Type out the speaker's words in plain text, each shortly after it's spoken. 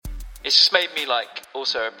it's just made me like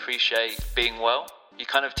also appreciate being well. You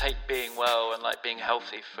kind of take being well and like being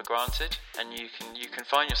healthy for granted, and you can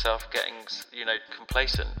find yourself getting, you know,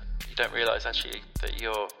 complacent. You don't realise actually that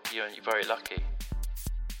you're very lucky.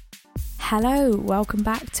 Hello, welcome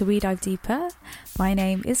back to We Dive Deeper. My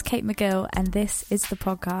name is Kate McGill, and this is the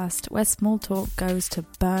podcast where small talk goes to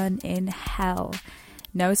burn in hell.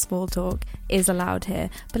 No small talk is allowed here,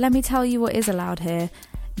 but let me tell you what is allowed here.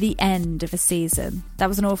 The end of a season. That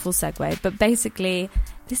was an awful segue, but basically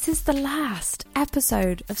this is the last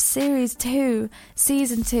episode of series 2,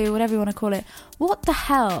 season 2, whatever you want to call it. What the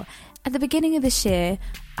hell? At the beginning of this year,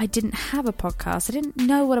 I didn't have a podcast. I didn't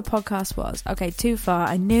know what a podcast was. Okay, too far.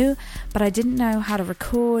 I knew, but I didn't know how to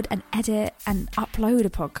record and edit and upload a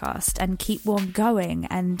podcast and keep one going.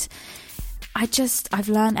 And I've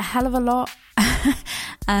learned a hell of a lot.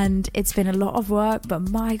 And it's been a lot of work, but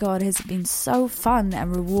my God, has it been so fun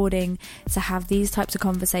and rewarding to have these types of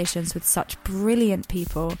conversations with such brilliant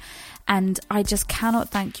people. And I just cannot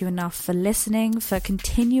thank you enough for listening, for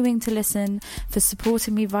continuing to listen, for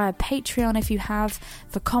supporting me via Patreon if you have,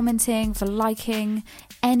 for commenting, for liking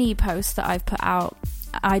any post that I've put out.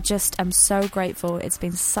 I just am so grateful. It's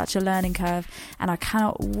been such a learning curve, and I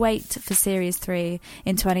cannot wait for series 3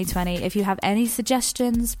 in 2020. If you have any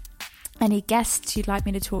suggestions, any guests you'd like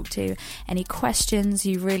me to talk to, any questions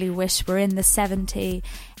you really wish were in the 70,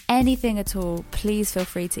 anything at all, please feel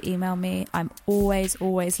free to email me. I'm always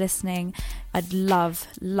listening. I'd love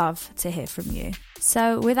to hear from you.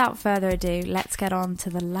 So without further ado, let's get on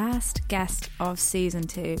to the last guest of season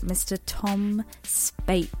 2, Mr. Tom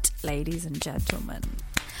Spate, ladies and gentlemen.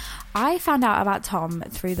 I found out about Tom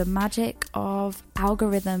through the magic of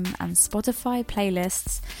algorithm and Spotify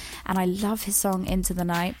playlists, and I love his song Into the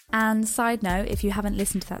Night. And side note, if you haven't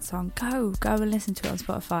listened to that song, go and listen to it on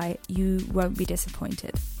Spotify. You won't be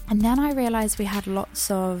disappointed. And then I realised we had lots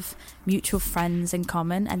of mutual friends in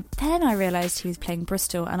common, and then I realised he was playing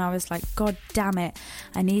Bristol, and I was like, God damn it,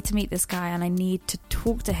 I need to meet this guy and I need to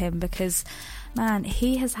talk to him, because man,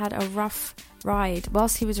 he has had a rough ride.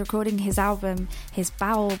 Whilst he was recording his album, his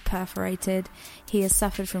bowel perforated, he has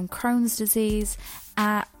suffered from Crohn's disease,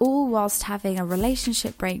 all whilst having a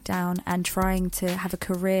relationship breakdown and trying to have a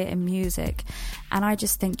career in music. And I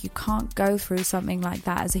just think you can't go through something like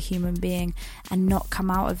that as a human being and not come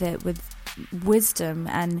out of it with wisdom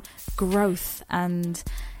and growth. And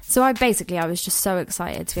so I was just so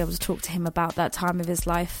excited to be able to talk to him about that time of his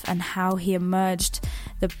life and how he emerged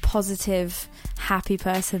the positive, happy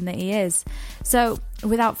person that he is. So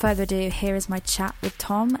without further ado, here is my chat with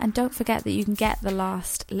Tom. And don't forget that you can get the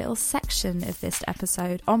last little section of this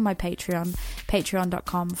episode on my Patreon,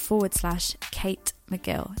 patreon.com/Kate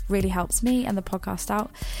McGill. It really helps me and the podcast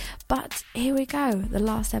out. But here we go, the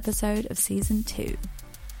last episode of season 2.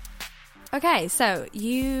 Okay, so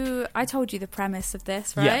I told you the premise of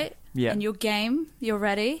this, right? Yeah. And your game, you're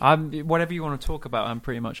ready? Whatever you want to talk about, I'm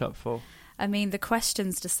pretty much up for. I mean, the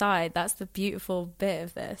questions decide. That's the beautiful bit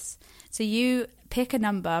of this. So you pick a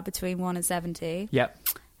number between 1 and 70. Yep.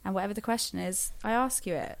 And whatever the question is, I ask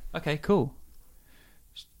you it. Okay, cool.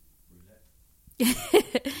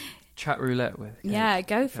 Chat roulette with Kate. Yeah,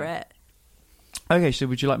 go for it. Okay, so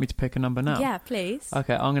would you like me to pick a number now? Yeah, please.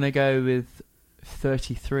 Okay, I'm going to go with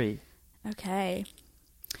 33. Okay.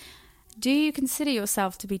 Do you consider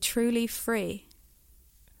yourself to be truly free?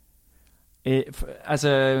 As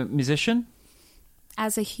a musician?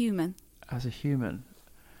 As a human? As a human.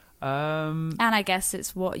 And I guess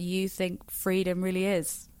it's what you think freedom really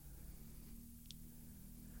is.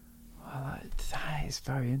 Well, that is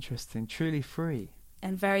very interesting. Truly free.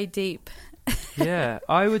 And very deep. Yeah,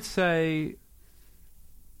 I would say...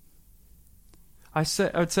 I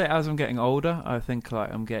would say as I'm getting older, I think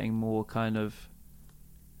like I'm getting more kind of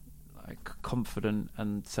like confident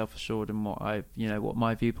and self-assured in what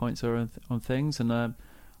my viewpoints are on things, and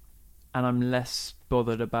I'm less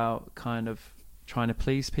bothered about kind of trying to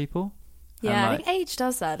please people. Yeah, I think age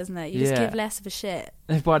does that, doesn't it? You just give less of a shit.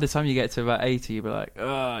 By the time you get to about 80, you'll be like,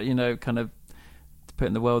 kind of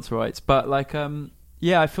putting the world to rights. But like,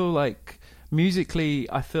 I feel like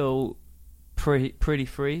musically, I feel pretty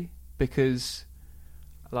free because.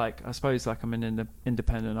 Like, I suppose, like, I'm an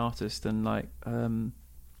independent artist, and, like, I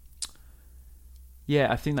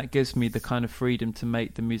think that gives me the kind of freedom to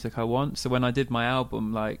make the music I want. So when I did my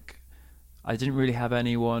album, like, I didn't really have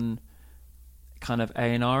anyone kind of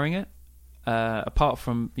A&Ring it, apart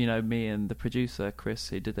from, me and the producer, Chris,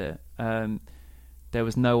 who did it. There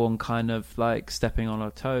was no one kind of, like, stepping on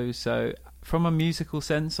our toes. So from a musical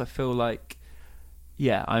sense, I feel like,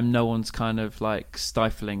 I'm no one's kind of, like,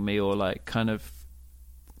 stifling me or, like, kind of...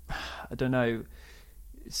 I don't know,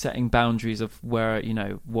 setting boundaries of where, you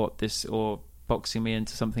know, what this, or boxing me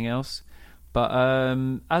into something else. But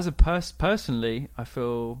as a personally, I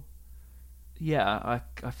feel, I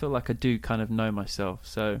feel like I do kind of know myself.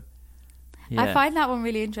 So yeah. I find that one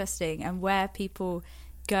really interesting, and where people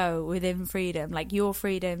go within freedom. Like, your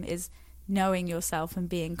freedom is knowing yourself and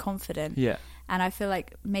being confident. Yeah. And I feel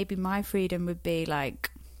like maybe my freedom would be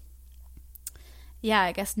like,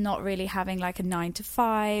 I guess not really having like a 9 to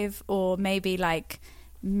 5, or maybe like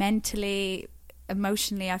mentally,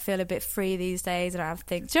 emotionally, I feel a bit free these days. I don't have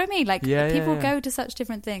things. Do you know what I mean? Like, people go to such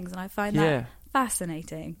different things, and I find that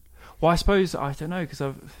fascinating. Well, I suppose, I don't know, because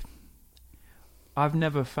I've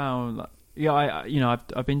never found like,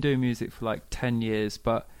 I've been doing music for like 10 years,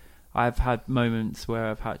 but I've had moments where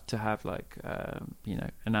I've had to have like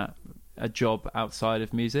a job outside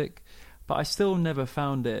of music, but I still never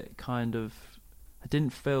found it kind of, I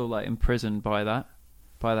didn't feel like imprisoned by that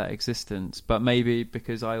existence. But maybe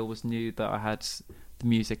because I always knew that I had the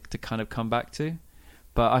music to kind of come back to.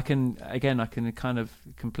 But I can kind of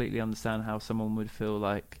completely understand how someone would feel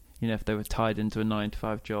like, you know, if they were tied into a 9 to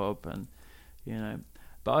 5 job, and, you know.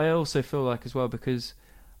 But I also feel like as well, because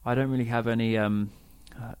I don't really have any,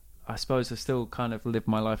 I suppose I still kind of live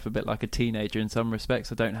my life a bit like a teenager in some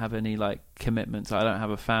respects. I don't have any like commitments. I don't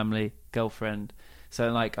have a family, girlfriend.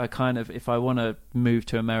 So like, I kind of, if I want to move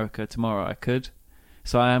to America tomorrow, I could.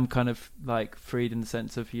 So I am kind of like freed in the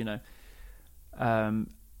sense of, you know, I'm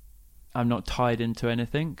not tied into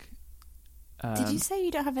anything. Did you say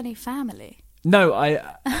you don't have any family? No,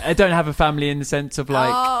 I don't have a family in the sense of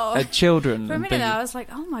like children. For a minute, I was like,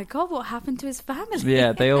 "Oh my god, what happened to his family?"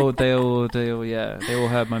 Yeah, they all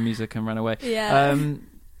heard my music and ran away. Yeah.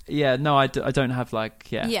 No, I don't have like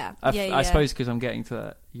I suppose because I'm getting to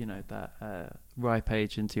that, you know, that ripe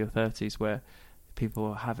age into your 30s where people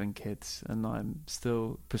are having kids, and I'm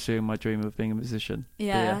still pursuing my dream of being a musician.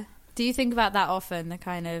 Yeah. Do you think about that often? The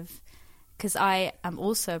kind of, because I am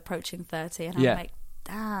also approaching 30, and I'm like,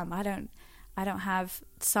 damn, I don't have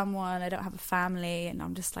someone, I don't have a family, and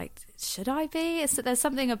I'm just like, should I be? There's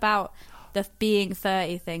something about the being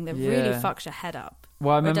 30 thing that really fucks your head up.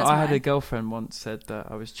 Well, I remember I had a girlfriend once said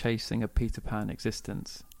that I was chasing a Peter Pan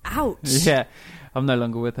existence. Ouch. Yeah, I'm no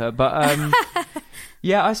longer with her, but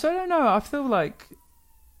I still don't know. I feel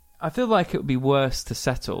like it would be worse to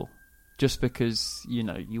settle, just because, you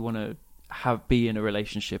know, you want to be in a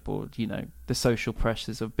relationship, or, you know, the social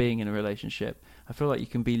pressures of being in a relationship. I feel like you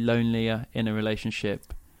can be lonelier in a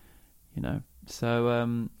relationship, you know.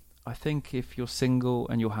 So I think if you're single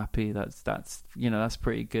and you're happy, that's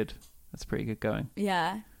pretty good. That's pretty good going.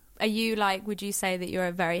 Yeah. Are you like, would you say that you're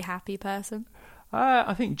a very happy person?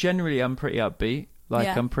 I think generally I'm pretty upbeat. Like,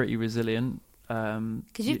 I'm pretty resilient.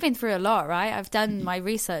 Because you've been through a lot, right? I've done my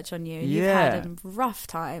research on you. You've had a rough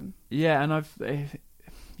time. Yeah, and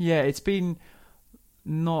it's been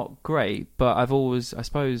not great, but I've always, I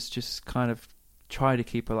suppose, just kind of try to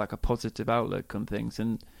keep a positive outlook on things,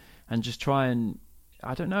 and just try and,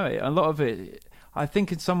 I don't know, a lot of it, I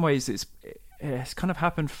think in some ways it's kind of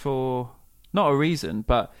happened for not a reason,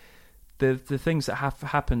 but the things that have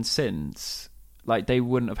happened since, like, they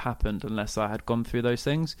wouldn't have happened unless I had gone through those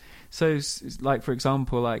things. So, like, for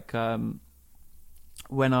example, like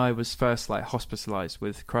when I was first like hospitalized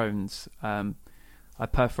with Crohn's, I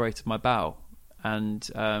perforated my bowel, and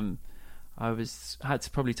I had to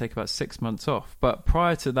probably take about 6 months off. But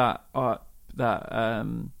prior to that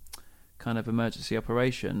kind of emergency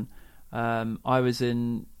operation, I was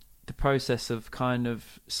in the process of kind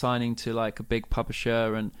of signing to like a big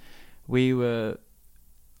publisher, and we were,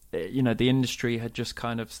 you know, the industry had just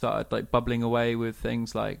kind of started like bubbling away with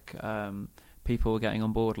things like people were getting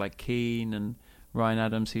on board, like Keane and Ryan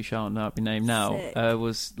Adams, who shall not be named now,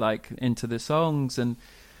 was like into the songs, and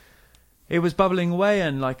it was bubbling away,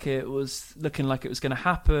 and like it was looking like it was going to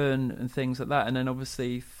happen and things like that. And then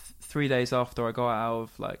obviously 3 days after I got out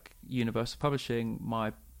of like Universal Publishing,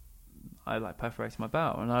 I like perforated my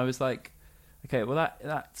bowel, and I was like, okay, well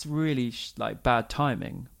that's really like bad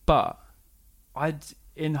timing. But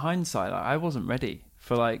in hindsight, I wasn't ready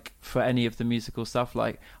for any of the musical stuff.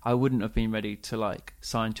 Like, I wouldn't have been ready to like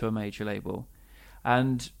sign to a major label.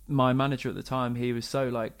 And my manager at the time, he was so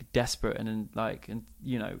like desperate, and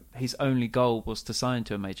you know, his only goal was to sign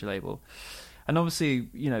to a major label. And obviously,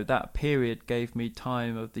 you know, that period gave me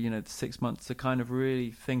time of the 6 months to kind of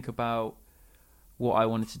really think about what I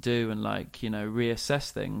wanted to do, and like, you know,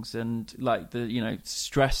 reassess things. And like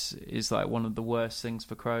stress is like one of the worst things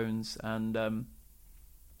for Crohn's. And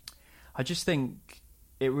I just think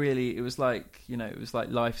it was like, you know, it was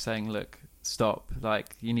like life saying, look, stop,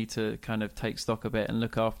 like, you need to kind of take stock a bit and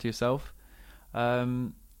look after yourself.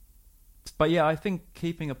 but yeah, I think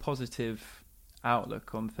keeping a positive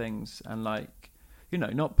outlook on things and like, you know,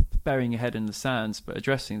 not burying your head in the sands, but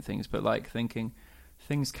addressing things, but like thinking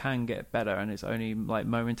things can get better and it's only like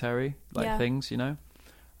momentary, like things, you know.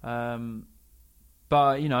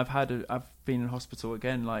 But you know, I've been in hospital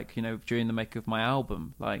again, like, you know, during the make of my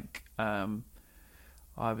album, like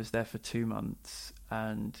I was there for 2 months,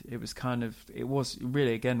 and it was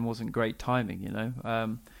really, again, wasn't great timing, you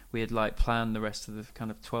know. We had like planned the rest of the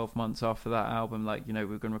kind of 12 months after that album, like, you know,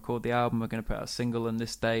 we're going to record the album, we're going to put out a single on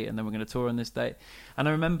this date, and then we're going to tour on this date. And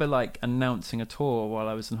I remember like announcing a tour while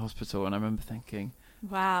I was in hospital, and I remember thinking,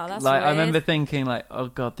 wow, that's like, weird. I remember thinking like, oh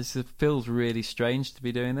God, feels really strange to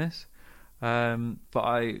be doing this.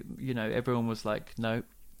 But you know, everyone was like, no,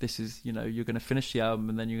 this is, you know, you're going to finish the album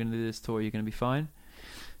and then you're going to do this tour, you're going to be fine.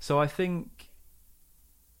 So I think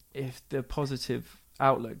if the positive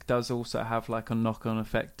outlook does also have like a knock-on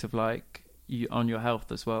effect of like on your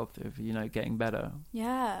health as well, of, you know, getting better.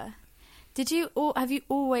 Yeah. Have you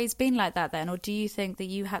always been like that then, or do you think that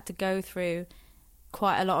you had to go through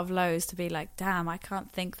quite a lot of lows to be like, damn, I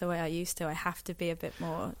can't think the way I used to, I have to be a bit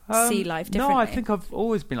more see life differently? No, I think I've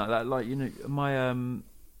always been like that. Like, you know,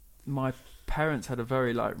 my parents had a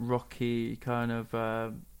very like rocky kind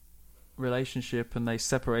of relationship, and they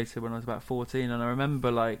separated when I was about 14, and I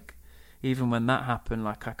remember like even when that happened,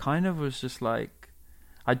 like I kind of was just like,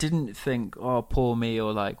 I didn't think, oh, poor me,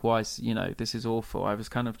 or like, why, you know, this is awful. I was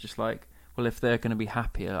kind of just like, well, if they're going to be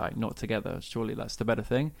happier, like not together, surely that's the better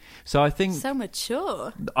thing. So I think so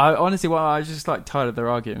mature. I honestly, well, I was just like tired of their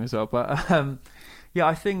arguing as well. But yeah,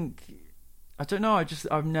 I think, I don't know.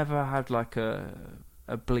 I've never had like a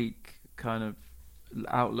bleak kind of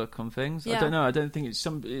outlook on things. I don't know. I don't think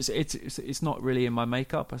it's not really in my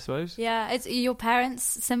makeup, I suppose. Yeah, it's your parents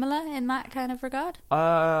similar in that kind of regard?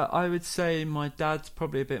 I would say my dad's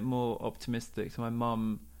probably a bit more optimistic. So my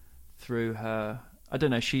mum, through her, I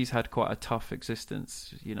don't know, she's had quite a tough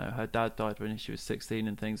existence. You know, her dad died when she was 16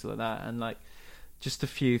 and things like that, and like just a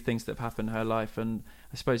few things that have happened in her life, and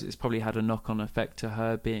I suppose it's probably had a knock-on effect to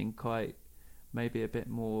her being quite maybe a bit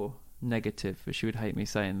more negative, but she would hate me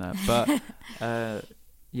saying that, but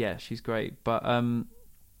yeah, she's great, but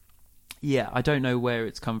yeah, I don't know where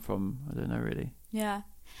it's come from. I don't know really. Yeah.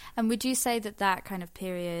 And would you say that kind of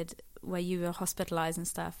period where you were hospitalized and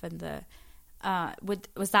stuff, and the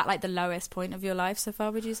was that like the lowest point of your life so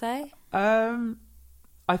far, would you say?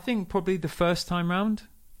 I think probably the first time round,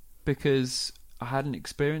 because I hadn't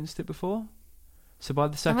experienced it before. So by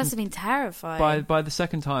the second, that must have been terrifying. By the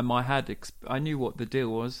second time, I knew what the deal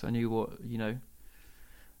was. I knew what you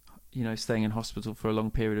know, staying in hospital for a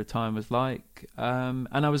long period of time was like. And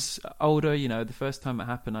I was older. You know, the first time it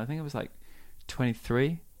happened, I think it was like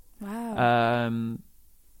 23. Wow.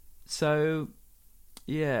 So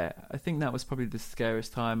yeah, I think that was probably the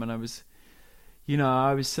scariest time, and I was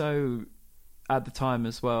so at the time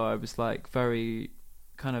as well. I was like very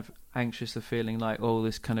kind of anxious of feeling like all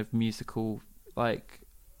this kind of musical. Like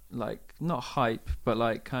not hype, but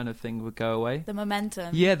like kind of thing would go away. The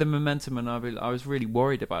momentum. Yeah, the momentum, and I was really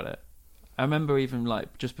worried about it. I remember even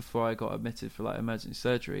like just before I got admitted for like emergency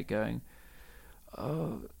surgery, going,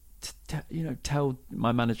 "Oh, tell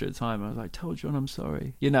my manager at the time." I was like, "Tell John I'm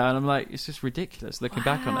sorry," you know, and I'm like, it's just ridiculous looking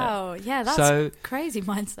back on it. Wow, yeah, that's crazy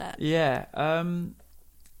mindset. Yeah.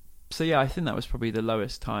 So yeah, I think that was probably the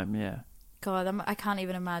lowest time. Yeah. God, I can't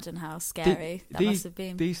even imagine how scary that must have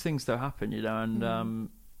been. These things don't happen, you know, and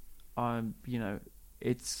I'm, you know,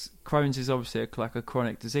 Crohn's is obviously like a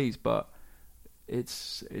chronic disease, but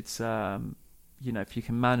it's you know, if you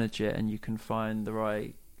can manage it and you can find the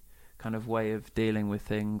right kind of way of dealing with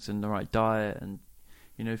things and the right diet, and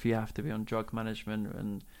you know, if you have to be on drug management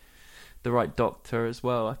and the right doctor as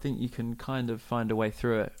well, I think you can kind of find a way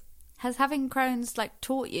through it. Has having Crohn's like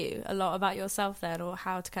taught you a lot about yourself then, or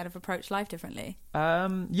how to kind of approach life differently?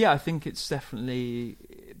 Yeah, I think it's definitely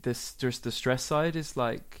just the stress side is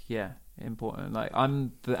like, yeah, important. Like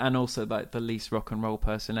and also like the least rock and roll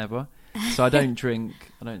person ever. So I don't drink,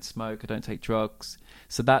 I don't smoke, I don't take drugs.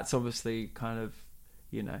 So that's obviously kind of,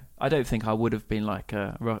 you know, I don't think I would have been like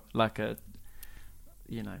a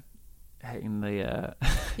you know, hating the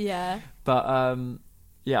yeah. But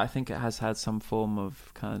yeah, I think it has had some form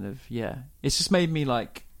of kind of, yeah. It's just made me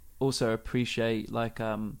like also appreciate like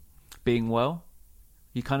being well.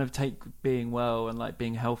 You kind of take being well and like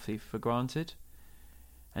being healthy for granted,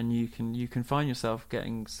 and you can find yourself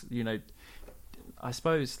getting, you know, I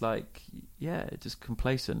suppose like, yeah, just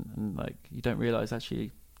complacent, and like you don't realize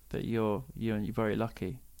actually that you're very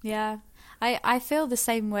lucky. Yeah, I feel the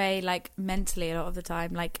same way, like mentally a lot of the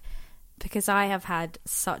time, like because I have had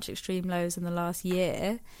such extreme lows in the last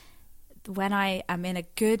year. when I am in a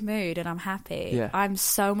good mood and I'm happy, Yeah. I'm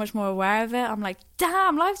so much more aware of it. I'm like,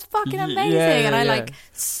 damn, life's fucking amazing. yeah, and I yeah. like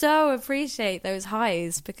so appreciate those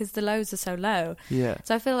highs because the lows are so low. Yeah.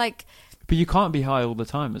 So I feel like, But you can't be high all the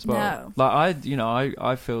time as well. No. Like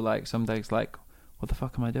I feel like some days like, what the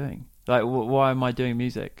fuck am I doing? Like, why am I doing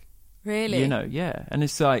music? really, You know, yeah. And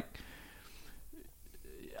it's like,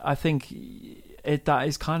 I think that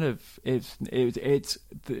is kind of it's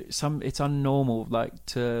unnormal, like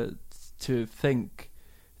to think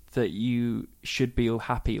that you should be all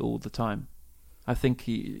happy all the time. I think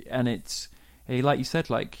and it's like you said,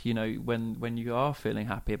 like, you know, when you are feeling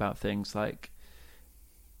happy about things, like,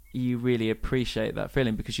 you really appreciate that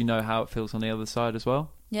feeling because you know how it feels on the other side as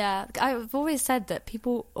well. yeah. I've always said that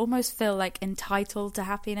people almost feel like entitled to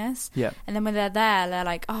happiness. Yeah. And then when they're there, they're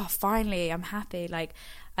like, oh, finally, I'm happy. Like,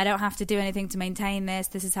 I don't have to do anything to maintain this.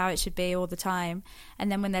 This is how it should be all the time.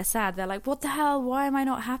 And then when they're sad, they're like, what the hell? Why am I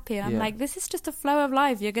not happy? And I'm Yeah. like, this is just a flow of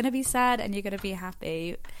life. You're going to be sad and you're going to be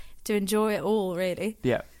happy. To enjoy it all, really,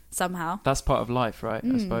 Yeah. somehow. That's part of life, right?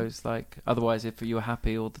 I suppose, like, otherwise if you were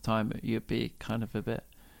happy all the time, you'd be kind of a bit...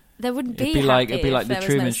 There wouldn't be It'd be like happy if the there was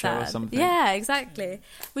Truman no Show or sad. something. Yeah, exactly.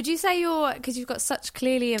 Would you say because you've got such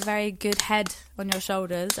clearly a very good head on your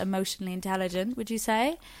shoulders, emotionally intelligent, would you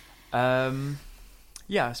say?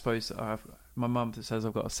 Yeah, I suppose my mum says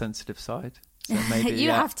I've got a sensitive side, so maybe You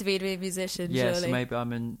yeah. have to be a musician, Yeah, surely. so maybe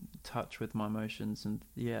I'm in touch with my emotions, and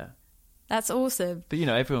yeah. That's awesome. But you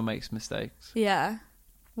know, everyone makes mistakes. Yeah.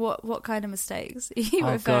 What kind of mistakes are you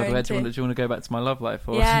Oh referring God, to? do you want to go back to my love life?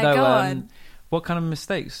 Or Yeah, no, go on. What kind of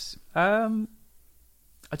mistakes? I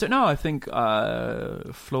don't know. I think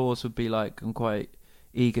flaws would be like I'm quite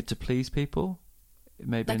eager to please people.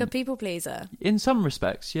 Maybe Like a people pleaser. in some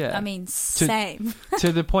respects, yeah. I mean, same.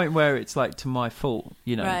 To the point where it's like to my fault,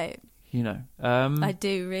 you know. Right. You know. I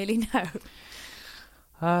do really know.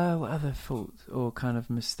 What other faults or kind of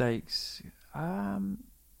mistakes?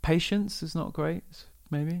 Patience is not great,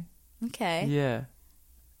 maybe. Okay. Yeah.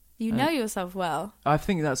 You know yourself well. I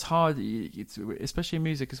think that's hard, it's, especially in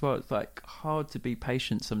music as well. It's like hard to be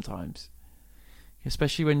patient sometimes,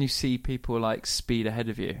 especially when you see people like speed ahead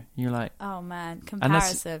of you. You're like, Oh man, and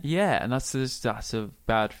comparison. that's a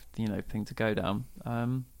bad thing to go down.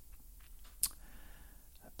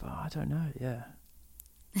 But I don't know. Yeah,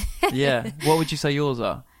 yeah. What would you say yours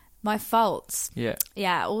are? My faults. Yeah,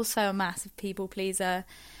 Yeah, also a massive people pleaser.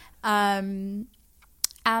 And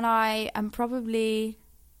I probably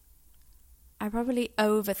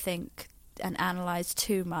overthink and analyze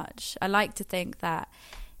too much. I like to think that,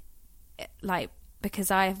 like,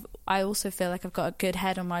 because I also feel like I've got a good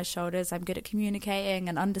head on my shoulders. I'm good at communicating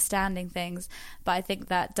and understanding things, but I think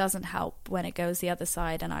that doesn't help when it goes the other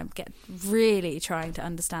side and I'm really trying to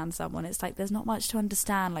understand someone. It's like there's not much to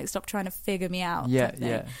understand. Like, stop trying to figure me out. yeah, type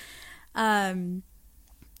thing. yeah.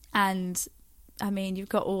 And I mean, you've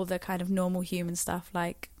got all the kind of normal human stuff,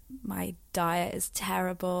 like my diet is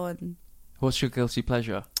terrible and What's your guilty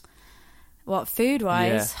pleasure? what, food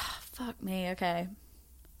wise? Yeah. Fuck me. Okay.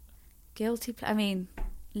 I mean,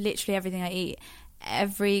 literally everything I eat,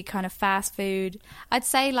 every kind of fast food. I'd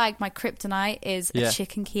say like my kryptonite is Yeah. a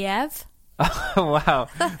chicken Kiev. Wow,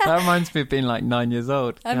 that reminds me of being like 9 years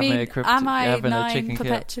old. I mean, am I having a 9 chicken Kiev.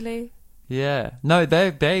 perpetually? Yeah, no,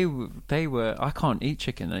 they were. I can't eat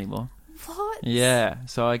chicken anymore. What? Yeah,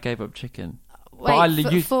 so I gave up chicken.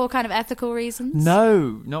 Wait, for kind of ethical reasons?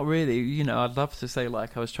 No, not really. You know, I'd love to say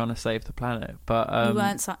like I was trying to save the planet, but You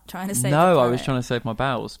weren't trying to save the no, I planet. was trying to save my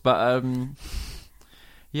bowels. But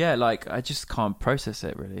yeah, like I just can't process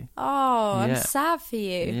it really. Oh, I'm Yeah. sad for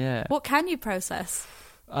you. Yeah. What can you process?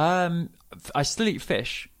 I still eat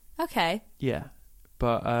fish. Okay. Yeah,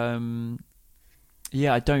 but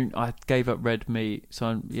yeah, I don't. I gave up red meat,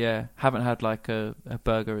 so haven't had like a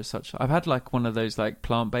burger as such. I've had like one of those like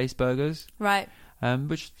plant-based burgers, Right.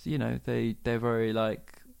 which you know they're very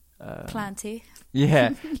like Planty.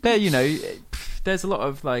 yeah, they're there's a lot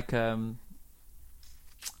of like yeah.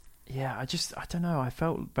 I don't know. I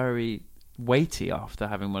felt very weighty after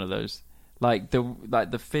having one of those. Like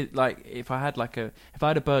the fit. Like if I had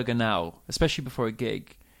a burger now, especially before a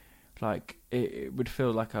gig, like it would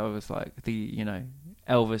feel like I was like the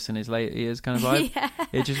Elvis in his late years kind of vibe. Yeah.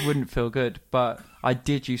 It just wouldn't feel good. But I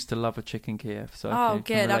did used to love a chicken Kiev. So I can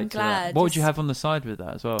good, I'm relate to that. glad. What would you have on the side with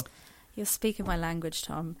that as well? You're speaking my language,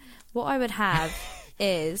 Tom. What I would have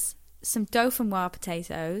is some dauphinoise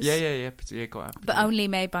potatoes. Yeah. Got it. But only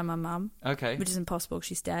made by my mum, Okay. which is impossible.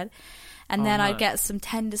 She's dead. And Oh, then no. I'd get some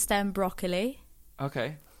tender stem broccoli,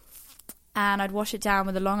 Okay. and I'd wash it down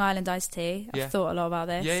with a Long Island iced tea. Yeah. I've thought a lot about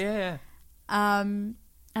this. Yeah.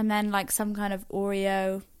 And then like some kind of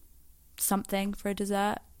Oreo something for a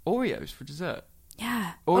dessert. Oreos for dessert.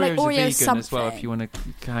 Yeah. Oreos or like are Oreo vegan something as well if you want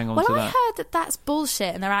to hang on well, to I that. heard that that's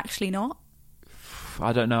bullshit and they're actually not.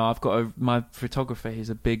 I don't know. I've got my photographer. He's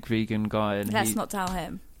a big vegan guy, and Let's not tell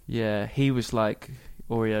him. Yeah, he was like,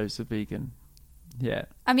 Oreos are vegan. Yeah.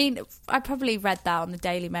 I mean, I probably read that on the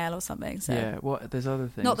Daily Mail or something. So. Yeah. What? There's other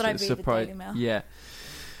things. Not that I read the Daily Mail. Yeah.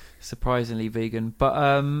 Surprisingly vegan,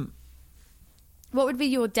 but what would be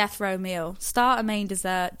your death row meal? Starter, main,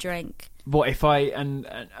 dessert, drink. what if I and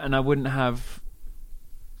I wouldn't have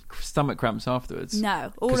stomach cramps afterwards?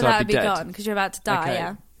 No, all of 'Cause that I'd would be be dead. gone because you're about to die. Okay.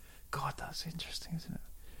 Yeah. God, that's interesting, isn't it?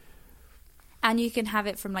 And you can have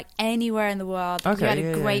it from like anywhere in the world. Okay, You had a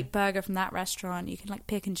yeah, great yeah. burger from that restaurant. You can like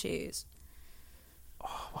pick and choose.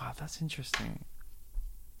 Oh wow, that's interesting.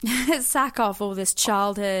 Sack off all this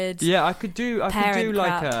childhood. Yeah, I could do Parent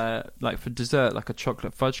like for dessert, like a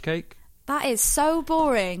chocolate fudge cake. That is so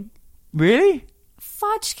boring. Really?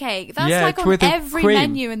 Fudge cake. That's Yeah, like on with the every cream.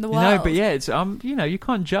 menu in the world. No, but yeah, it's you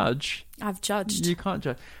can't judge. I've judged. You can't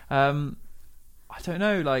judge. I don't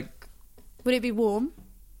know, like. Would it be warm?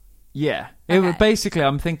 Yeah, Okay. basically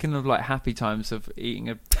I'm thinking of like happy times of eating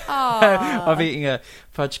a Oh. of eating a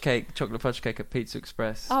chocolate fudge cake at Pizza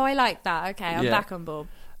Express. Oh, I like that. Okay, I'm Yeah. back on board.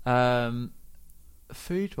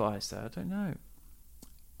 Food wise, though, I don't know.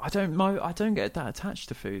 I don't get that attached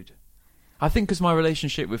to food. I think because my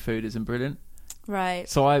relationship with food isn't brilliant. Right.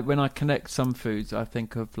 So when I connect some foods, I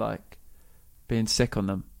think of like being sick on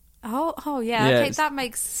them. Oh yeah. Yeah, Okay, it's- that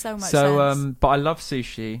makes so much So, sense. but I love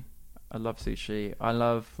sushi. I love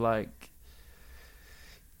like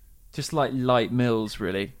just like light meals,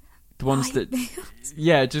 really. The ones Light that,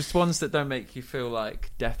 yeah, just ones that don't make you feel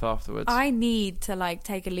like death afterwards. I need to like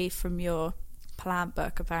take a leaf from your plant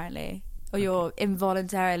book, apparently, or your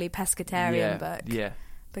involuntarily pescatarian book. Yeah.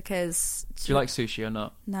 Because Do you like sushi or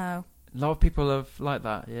not? no, A lot of people have like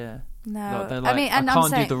that. Yeah. no. Like, they're like, I mean, and I I'm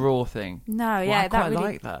can't saying, do the raw thing. no, Well, yeah, I that quite really,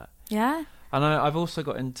 like that. yeah. And I've also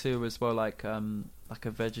got into as well like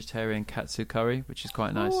a vegetarian katsu curry, which is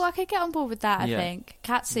quite nice. Oh, I could get on board with that. Yeah. I think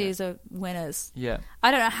katsus are winners. Yeah.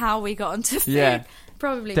 I don't know how we got onto food. Yeah.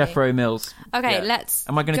 Probably Death me. row meals. Okay, Yeah. let's.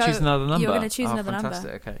 Am I going to go- choose another number? You're going to choose another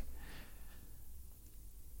fantastic. number. Okay.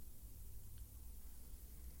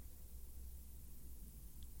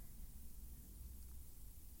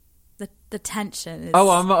 The tension is. Oh,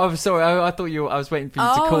 I'm sorry. I thought I was waiting for you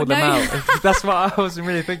to Oh, call them no. out. That's what I wasn't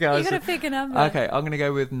really thinking. You got to pick a number. Okay, I'm going to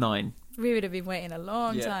go with 9. We would have been waiting a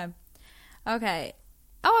long Yeah. time. Okay.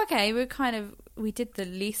 Oh, okay. We did the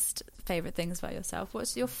least favorite things about yourself.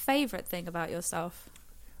 What's your favorite thing about yourself?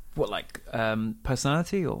 What, like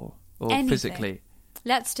personality or Anything. physically?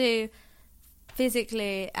 Let's do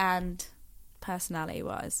physically and personality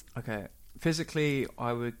wise. Okay, physically,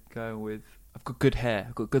 I would go with I've got good hair.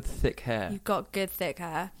 I've got good thick hair. You've got good thick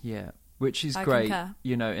hair. Yeah, which is I great. concur.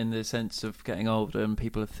 In the sense of getting older and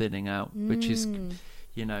people are thinning out, which is,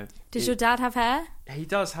 Does your dad have hair? He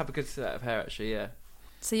does have a good set of hair, actually. Yeah.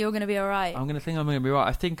 So you're going to be all right. I'm going to be right.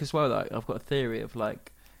 I think as well that I've got a theory of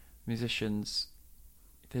like musicians.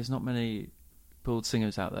 There's not many bald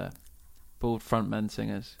singers out there, bald frontman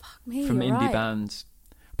singers Fuck me, from you're indie right. bands.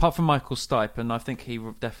 Apart from Michael Stipe, and I think he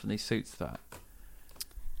definitely suits that.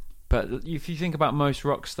 But if you think about most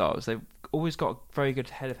rock stars, they've always got a very good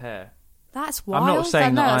head of hair. That's wild. I'm not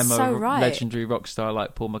saying No, that that's I'm so a right. legendary rock star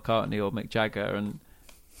like Paul McCartney or Mick Jagger and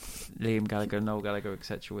Liam Gallagher, Noel Gallagher,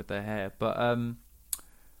 etc. with their hair, but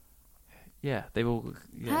yeah, they've all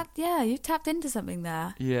You tapped into something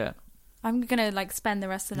there. yeah. I'm going to like spend the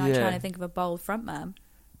rest of the night Yeah. trying to think of a bold frontman.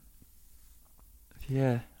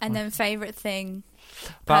 Yeah. And then favourite thing,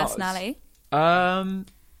 About- personality.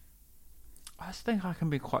 I think I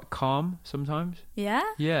can be quite calm sometimes. Yeah?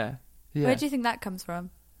 Yeah. Yeah. Where do you think that comes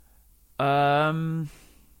from?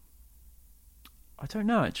 I don't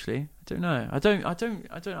know actually.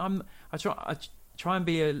 I try and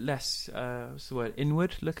be a less what's the word,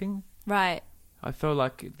 inward looking. Right. I feel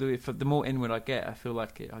like the more inward I get, I feel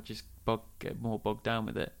like I just get more bogged down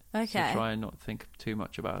with it. Okay. So try and not think too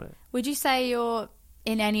much about it. Would you say you're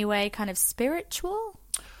in any way kind of spiritual?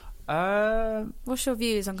 What's your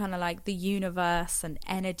views on kind of like the universe and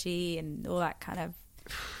energy and all that kind of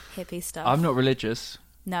hippie stuff? I'm not religious.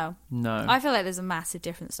 No. No. I feel like there's a massive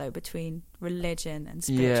difference though between religion and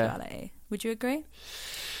spirituality. Would you agree?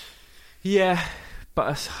 Yeah,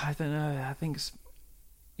 but I don't know. I think it's,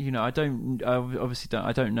 I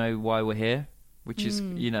don't know why we're here, which is,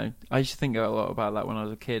 I used to think a lot about that when I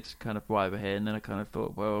was a kid, kind of why we're here, and then I kind of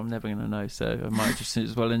thought, well, I'm never going to know, so I might just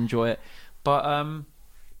as well enjoy it. But I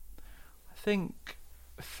think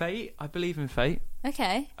fate. I believe in fate.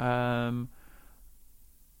 Okay. I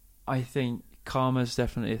think karma's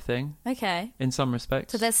definitely a thing Okay. in some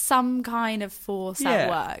respects. So there's some kind of force at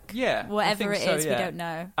work. Yeah. Whatever I it think so, is, yeah. we don't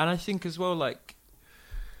know. And I think as well, like,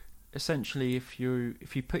 essentially, if you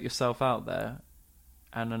put yourself out there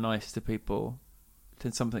and are nice to people,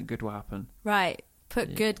 then something good will happen. Right.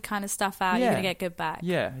 Put good kind of stuff out, Yeah. you're going to get good back.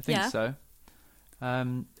 Yeah, I think so.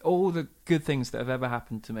 All the good things that have ever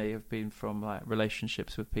happened to me have been from like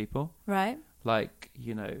relationships with people. Right. Like,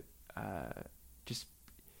 just,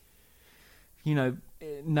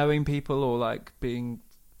 knowing people, or like being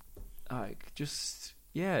like, just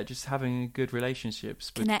having good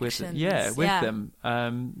relationships with Connections. them.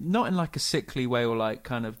 Not in like a sickly way, or like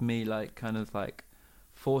kind of me, like kind of like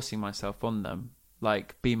forcing myself on them.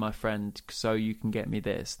 Like, be my friend so you can get me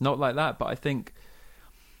this. Not like that, but I think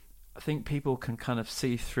people can kind of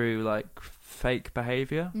see through like fake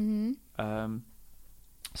behavior. Mm-hmm.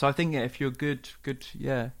 So I think if you're a good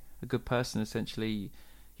person, essentially,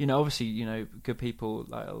 obviously, good people,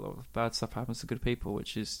 like a lot of bad stuff happens to good people,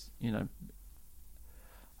 which is, I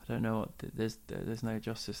don't know what, there's no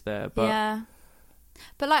justice there, but yeah.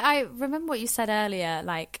 But like, I remember what you said earlier,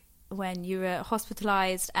 like when you were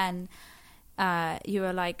hospitalized and you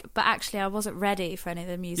were like, but actually I wasn't ready for any of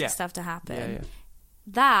the music stuff to happen. Yeah.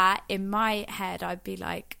 That, in my head, I'd be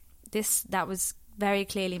like, that was very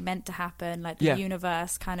clearly meant to happen. Like the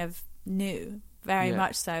universe kind of knew very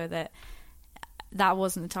much so that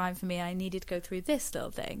wasn't the time for me. I needed to go through this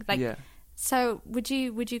little thing. Like, so would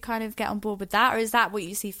you kind of get on board with that, or is that what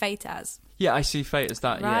you see fate as? Yeah, I see fate as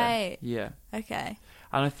that. Right. Yeah. Okay.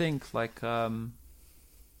 And I think like,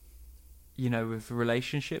 with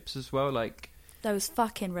relationships as well, like, those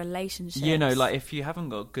fucking relationships. Like if you haven't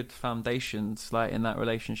got good foundations, like in that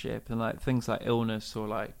relationship, and like things like illness or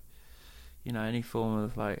like, any form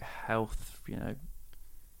of like health,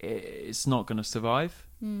 it's not going to survive.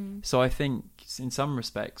 So I think in some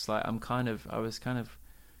respects, like I was kind of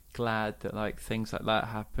glad that like things like that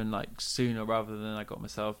happened like sooner, rather than I got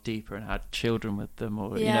myself deeper and had children with them,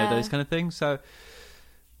 or those kind of things. So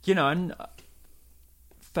and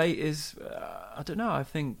fate is I don't know, I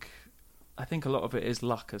think a lot of it is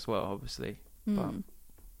luck as well, obviously. But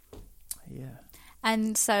yeah.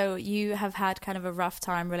 And so you have had kind of a rough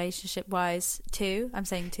time relationship-wise too? I'm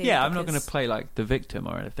saying too. Yeah, I'm not going to play like the victim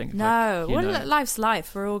or anything. No, life's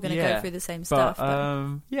life. We're all going to go through the same stuff.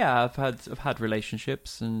 But yeah, I've had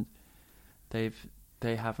relationships, and they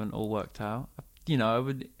haven't all worked out.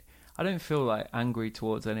 I don't feel like angry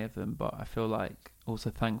towards any of them, but I feel like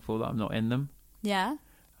also thankful that I'm not in them. Yeah.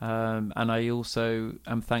 And I also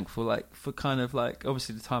am thankful, like, for kind of like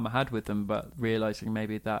obviously the time I had with them, but realizing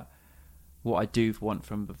maybe that what I do want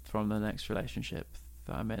from the next relationship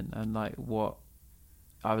that I'm in, and like what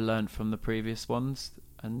I learned from the previous ones,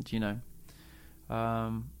 and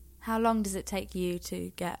how long does it take you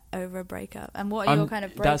to get over a breakup, and what are your kind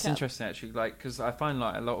of breakup? That's interesting actually, like, because I find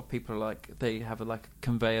like a lot of people like they have a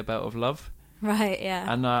conveyor belt of love, right?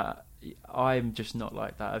 Yeah. And I'm just not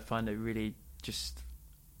like that. I find it really just.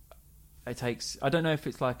 It takes. I don't know if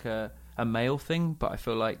it's like a male thing, but I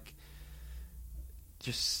feel like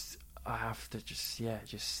I have to just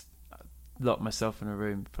lock myself in a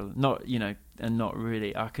room for and not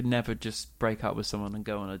really. I could never just break up with someone and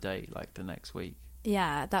go on a date like the next week.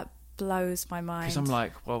 Yeah, that blows my mind. Because I'm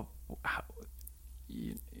like, well,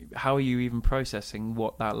 how are you even processing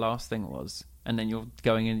what that last thing was? And then you're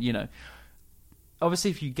going in,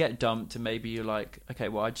 obviously if you get dumped and maybe you're like, okay,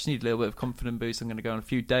 well, I just need a little bit of confidence boost, I'm going to go on a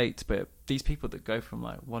few dates. But these people that go from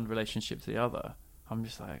like one relationship to the other, I'm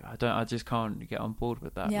just like, I just can't get on board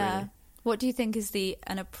with that. Yeah. Really. What do you think is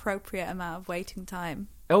an appropriate amount of waiting time?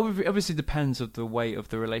 It obviously depends of the weight of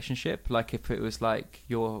the relationship. Like if it was like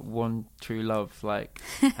your one true love, like,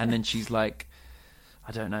 and then she's like,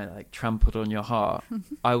 I don't know, like trampled on your heart,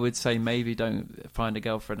 I would say maybe don't find a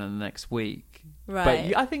girlfriend in the next week.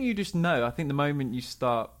 Right. But I think you just know. I think the moment you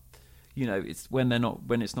start, it's when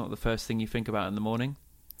it's not the first thing you think about in the morning.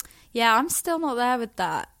 Yeah, I'm still not there with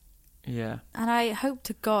that. Yeah. And I hope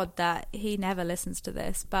to God that he never listens to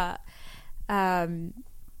this, but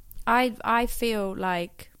I feel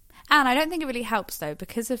like, and I don't think it really helps though,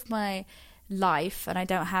 because of my life and I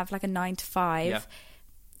don't have like a 9 to 5.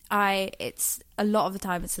 Yeah. It's a lot of the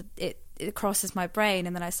time it crosses my brain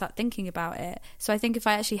and then I start thinking about it. So I think if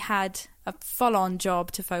I actually had a full-on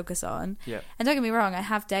job to focus on, and don't get me wrong, I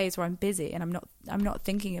have days where I'm busy and I'm not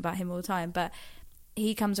thinking about him all the time, but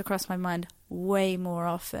he comes across my mind way more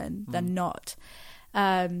often than not.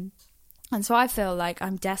 And so I feel like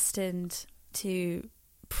I'm destined to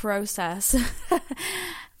process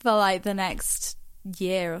for like the next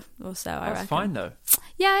year or so. That's fine though.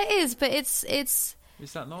 Yeah, it is, but it's.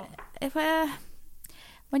 Is that not?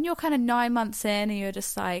 when you're kind of 9 months in and you're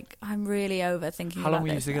just like, I'm really overthinking. How long were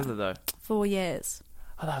you this together now. though? 4 years.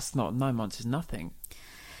 Oh, that's not 9 months. Is nothing.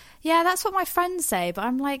 Yeah, that's what my friends say, but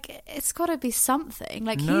I'm like, it's got to be something.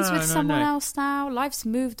 Like, No, he's with no, someone no. else now. Life's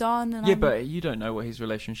moved on. And Yeah, but you don't know what his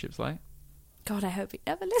relationship's like. God, I hope he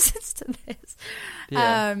never listens to this.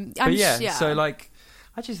 Yeah. But yeah. so like,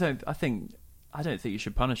 I don't think you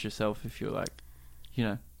should punish yourself if you're like, you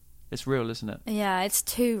know, it's real, isn't it? Yeah, it's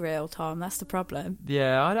too real, Tom. That's the problem.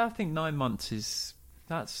 Yeah, I think 9 months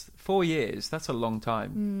that's 4 years. That's a long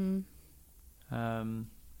time.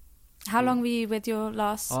 How long were you with your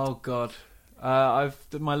last? Oh God,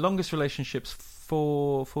 my longest relationship's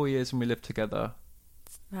 4 years, and we lived together.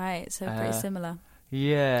 Right, so pretty similar.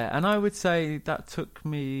 Yeah, and I would say that took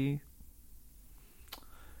me.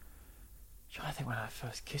 I think when I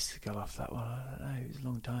first kissed a girl off that one, I don't know, it was a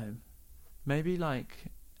long time. Maybe like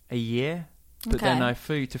a year, but then I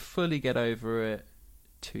to fully get over it,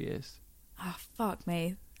 2 years. Oh fuck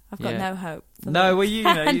me! I've got no hope. No, well, you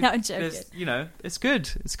know, no, I'm joking. You know, it's good.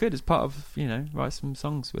 It's good. It's part of, you know, write some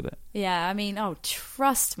songs with it. Yeah, I mean,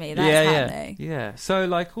 trust me, that's happening. Yeah. So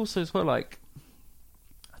like, also as well, like,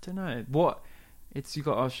 I don't know what. You've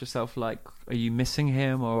got to ask yourself, like, are you missing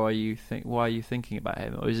him, or why are you thinking about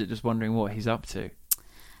him, or is it just wondering what he's up to?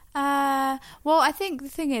 Well, I think the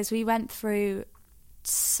thing is, we went through,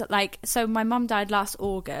 so my mum died last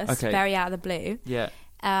August, very out of the blue. Yeah.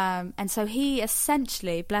 And so he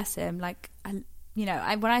essentially, bless him, like, when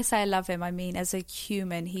I say I love him, I mean as a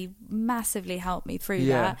human, he massively helped me through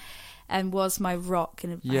that. And was my rock,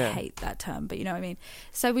 and I hate that term, but you know what I mean.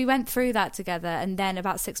 So we went through that together, and then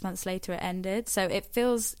about 6 months later, it ended. So it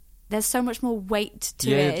feels there's so much more weight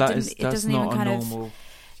to it. It doesn't even kind of.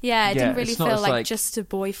 Yeah, it didn't really feel like just a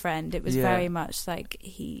boyfriend. It was very much like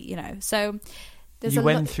he, you know. So there's you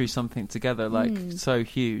went through something together, like so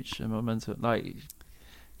huge and momentum, like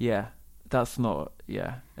that's not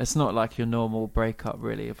it's not like your normal breakup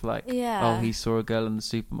really of like oh, he saw a girl in the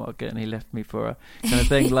supermarket and he left me for her kind of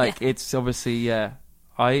thing. Like it's obviously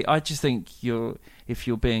I just think if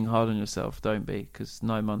you're being hard on yourself, don't be, because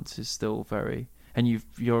 9 months is still very, and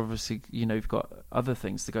you're obviously, you know, you've got other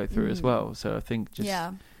things to go through as well. So I think just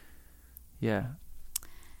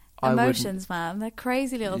emotions, man, they're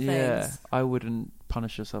crazy little things. I wouldn't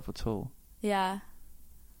punish yourself at all.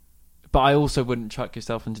 But I also wouldn't chuck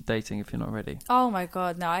yourself into dating if you're not ready. Oh my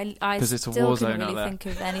God, no! I still couldn't really think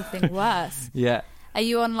of anything worse. Are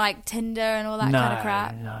you on like Tinder and all that kind of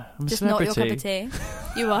crap? No, I'm just a celebrity. Not your cup of tea.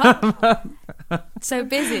 You are so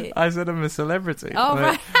busy. I said I'm a celebrity. Oh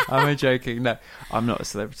right. I'm joking. No, I'm not a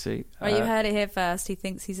celebrity. Well, you heard it here first. He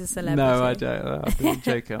thinks he's a celebrity. No, I don't. I'm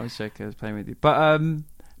joking. I was joking. I was playing with you. But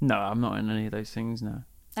no, I'm not in any of those things. No.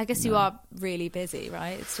 I guess you are really busy,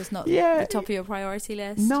 right? It's just not the top of your priority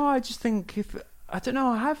list. No, I just think I don't know.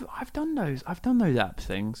 I've done those app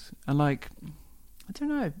things, and like, I don't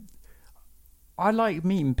know. I like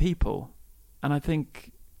meeting people, and I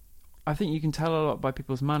think you can tell a lot by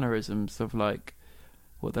people's mannerisms of like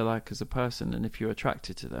what they're like as a person, and if you're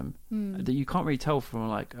attracted to them, that you can't really tell from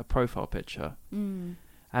like a profile picture. And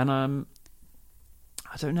I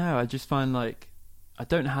don't know. I just find like, I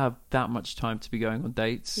don't have that much time to be going on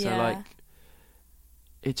dates. So like,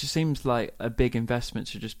 it just seems like a big investment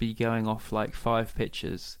to just be going off like 5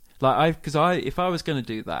 pictures. Like if I was going to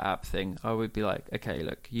do that app thing, I would be like, okay,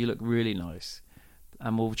 look, you look really nice,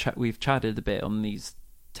 and we've chatted a bit on these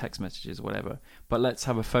text messages or whatever, but let's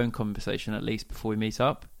have a phone conversation at least before we meet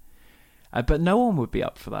up. But no one would be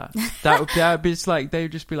up for that. That would be just like, they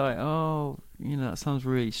would just be like, oh, you know, that sounds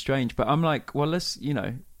really strange. But I'm like, well, let's, you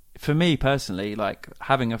know. For me personally, like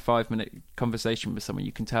having a 5-minute conversation with someone,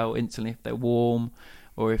 you can tell instantly if they're warm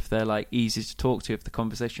or if they're like easy to talk to, if the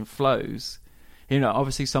conversation flows. You know,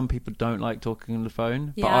 obviously some people don't like talking on the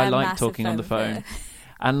phone, but I like talking on the phone.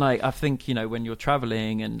 And like, I think, you know, when you're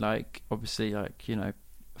traveling and like, obviously like, you know,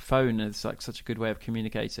 phone is like such a good way of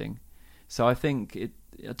communicating. So I think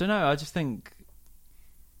I don't know, I just think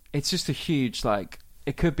it's just a huge, like,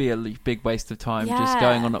 it could be a big waste of time just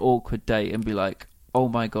going on an awkward date and be like, oh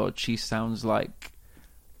my God, she sounds like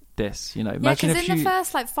this, you know. Imagine because in the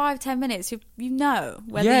first like 5-10 minutes, you know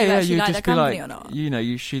whether you actually like the company or not. You know,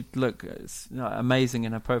 you should look amazing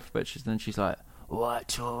in her profile pictures, and then she's like,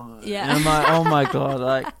 what? Yeah. And I'm like, oh my God,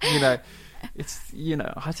 like, you know, it's, you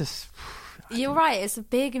know, You're right, it's a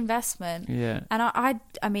big investment. Yeah. And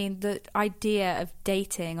I mean, the idea of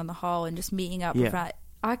dating on the whole and just meeting up with that,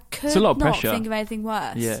 I could not think of anything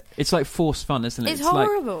worse. Yeah. It's like forced fun, isn't it? It's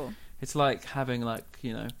horrible. Like, it's like having like,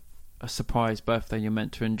 you know, a surprise birthday. You're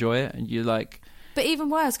meant to enjoy it, and you're like. But even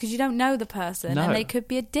worse, because you don't know the person, and they could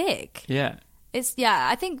be a dick. Yeah.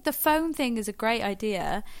 I think the phone thing is a great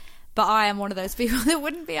idea, but I am one of those people that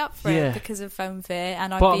wouldn't be up for it because of phone fear.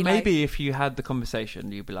 And but maybe if you had the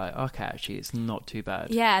conversation, you'd be like, okay, actually, it's not too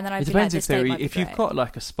bad. Yeah, and then I'd it be depends like, if you've got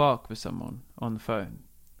like a spark with someone on the phone.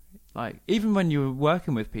 Like, even when you're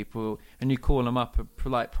working with people and you call them up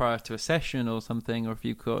like prior to a session or something, or if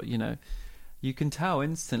you've got, you know, you can tell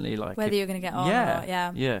instantly like whether you're going to get on or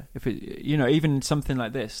not. Yeah. If it, you know, even something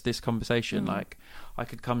like this conversation, like I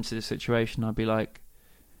could come to the situation, I'd be like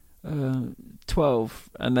 12,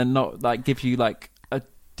 and then not like give you like a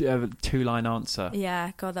 2-line answer.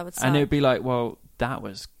 Yeah, God, that would suck. And it'd be like, well, that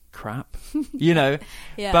was crap, you know.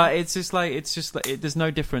 But it's just like there's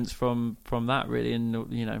no difference from that really,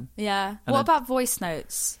 and you know. Yeah. What about voice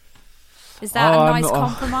notes? Is that a nice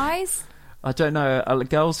compromise? I don't know.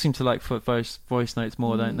 Girls seem to like voice notes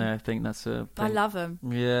more, don't they? I think that's a thing. I love them.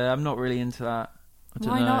 Yeah, I'm not really into that.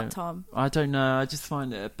 Why not, Tom? I don't know. I just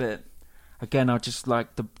find it a bit. Again, I just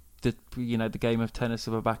like the you know, the game of tennis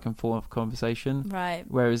of a back and forth conversation. Right.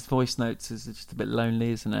 Whereas voice notes is just a bit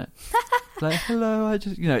lonely, isn't it? Like, hello, I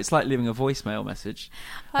just, you know, it's like leaving a voicemail message.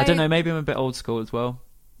 I don't know. Maybe I'm a bit old school as well.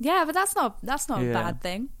 Yeah, but that's not a bad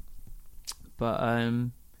thing. But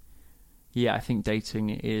yeah, I think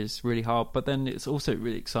dating is really hard, but then it's also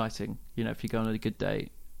really exciting. You know, if you go on a good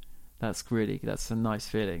date, that's a nice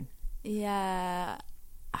feeling. Yeah,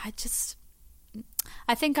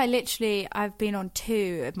 I think I've been on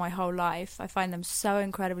 2 of my whole life. I find them so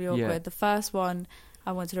incredibly awkward. Yeah. The first one,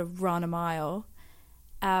 I wanted to run a mile.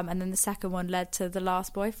 And then the second one led to the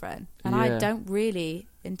last boyfriend. And I don't really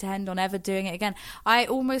intend on ever doing it again. I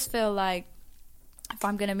almost feel like if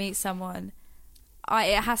I'm going to meet someone,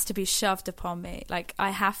 it has to be shoved upon me. Like,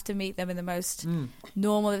 I have to meet them in the most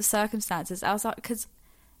normal of circumstances. I was like, because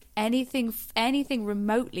anything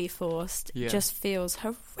remotely forced just feels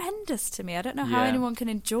horrendous to me. I don't know how anyone can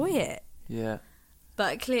enjoy it. Yeah.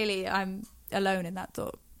 But clearly I'm alone in that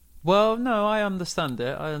thought. Well, no, I understand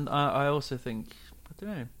it. I also think, I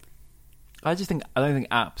don't know. I don't think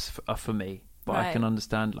apps are for me, but I can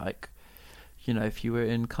understand, like, you know, if you were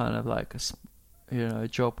in kind of like a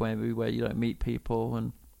job where you don't meet people,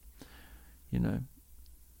 and you know,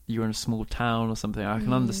 you're in a small town or something, I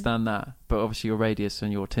can understand that. But obviously your radius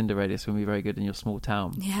and your Tinder radius will be very good in your small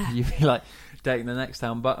town. Yeah. You'd be like dating the next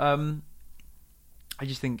town. But I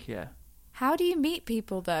just think, how do you meet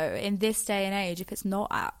people though in this day and age if it's not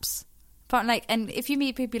apps? But like, and if you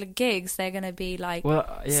meet people at gigs, they're going to be like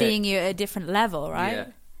seeing you at a different level, right?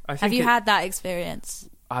 Yeah. Have you had that experience?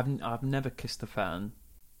 I've never kissed a fan.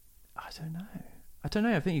 I don't know.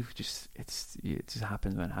 I think it just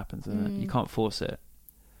happens when it happens, isn't it? You can't force it.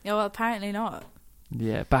 Yeah, well, apparently not.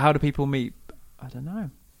 Yeah, but how do people meet? I don't know.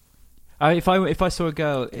 If I saw a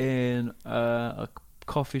girl in a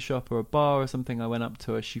coffee shop or a bar or something, I went up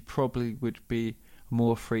to her, she probably would be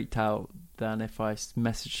more freaked out than if I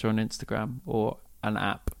messaged her on Instagram or an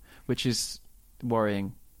app, which is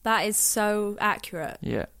worrying. That is so accurate.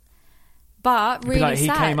 Yeah. But really like,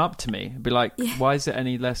 sad. He came up to me. It'd be like, why is it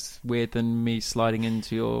any less weird than me sliding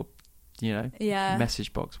into your, you know,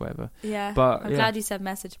 message box, whatever. Yeah. But I'm glad you said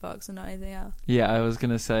message box and not anything else. Yeah, I was going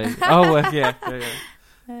to say, oh, well, yeah.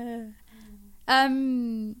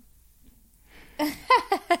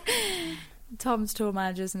 Tom's tour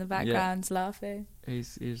manager's in the background laughing.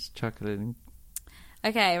 He's chuckling.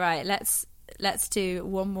 Okay, right. Let's do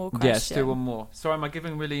one more question. Yes, do one more. Sorry, am I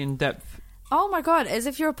giving really in-depth? Oh my God, as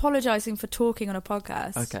if you're apologising for talking on a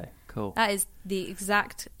podcast. Okay, cool. That is the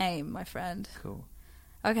exact aim, my friend. Cool.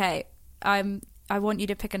 Okay, I want you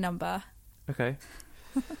to pick a number. Okay.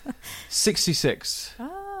 66.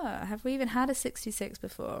 Ah, have we even had a 66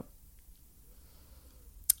 before?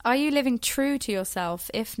 Are you living true to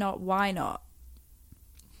yourself? If not, why not?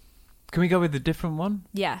 Can we go with a different one?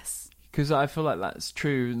 Yes. Because I feel like that's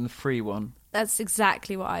true in the free one. That's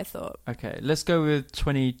exactly what I thought. Okay, let's go with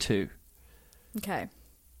 22. Okay.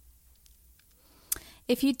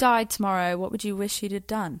 If you died tomorrow, what would you wish you'd have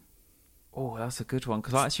done? Oh, that's a good one.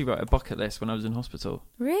 Because I actually wrote a bucket list when I was in hospital.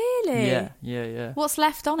 Really? Yeah. What's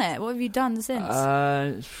left on it? What have you done since?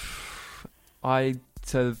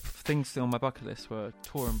 So things on my bucket list were a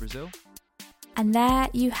tour in Brazil. And there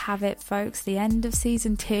you have it, folks, the end of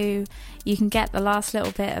season 2. You can get the last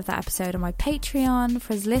little bit of that episode on my Patreon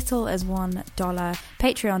for as little as $1.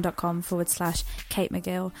 Patreon.com/Kate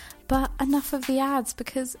McGill. But enough of the ads,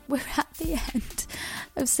 because we're at the end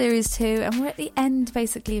of series 2 and we're at the end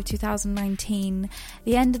basically of 2019,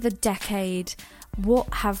 the end of the decade.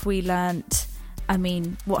 What have we learnt? I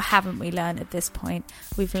mean, what haven't we learned at this point?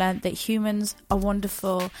 We've learned that humans are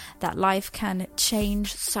wonderful, that life can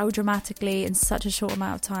change so dramatically in such a short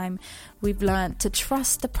amount of time. We've learned to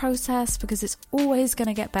trust the process because it's always going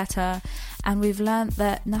to get better. And we've learned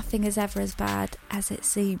that nothing is ever as bad as it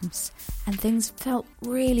seems. And things felt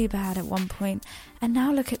really bad at one point. And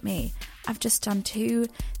now look at me. I've just done 2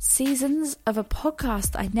 seasons of a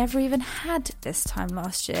podcast that I never even had this time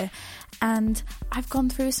last year. And I've gone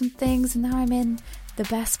through some things and now I'm in the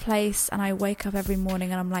best place, and I wake up every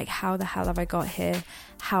morning and I'm like, how the hell have I got here?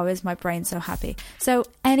 How is my brain so happy? So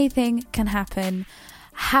anything can happen.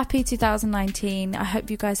 Happy 2019. I hope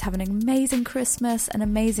you guys have an amazing Christmas, an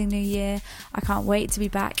amazing new year. I can't wait to be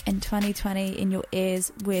back in 2020 in your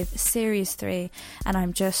ears with Series 3, and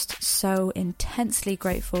I'm just so intensely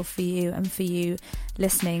grateful for you and for you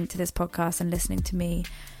listening to this podcast and listening to me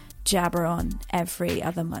jabber on every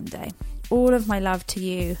other Monday. All of my love to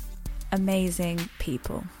you, amazing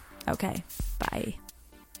people. Okay, bye.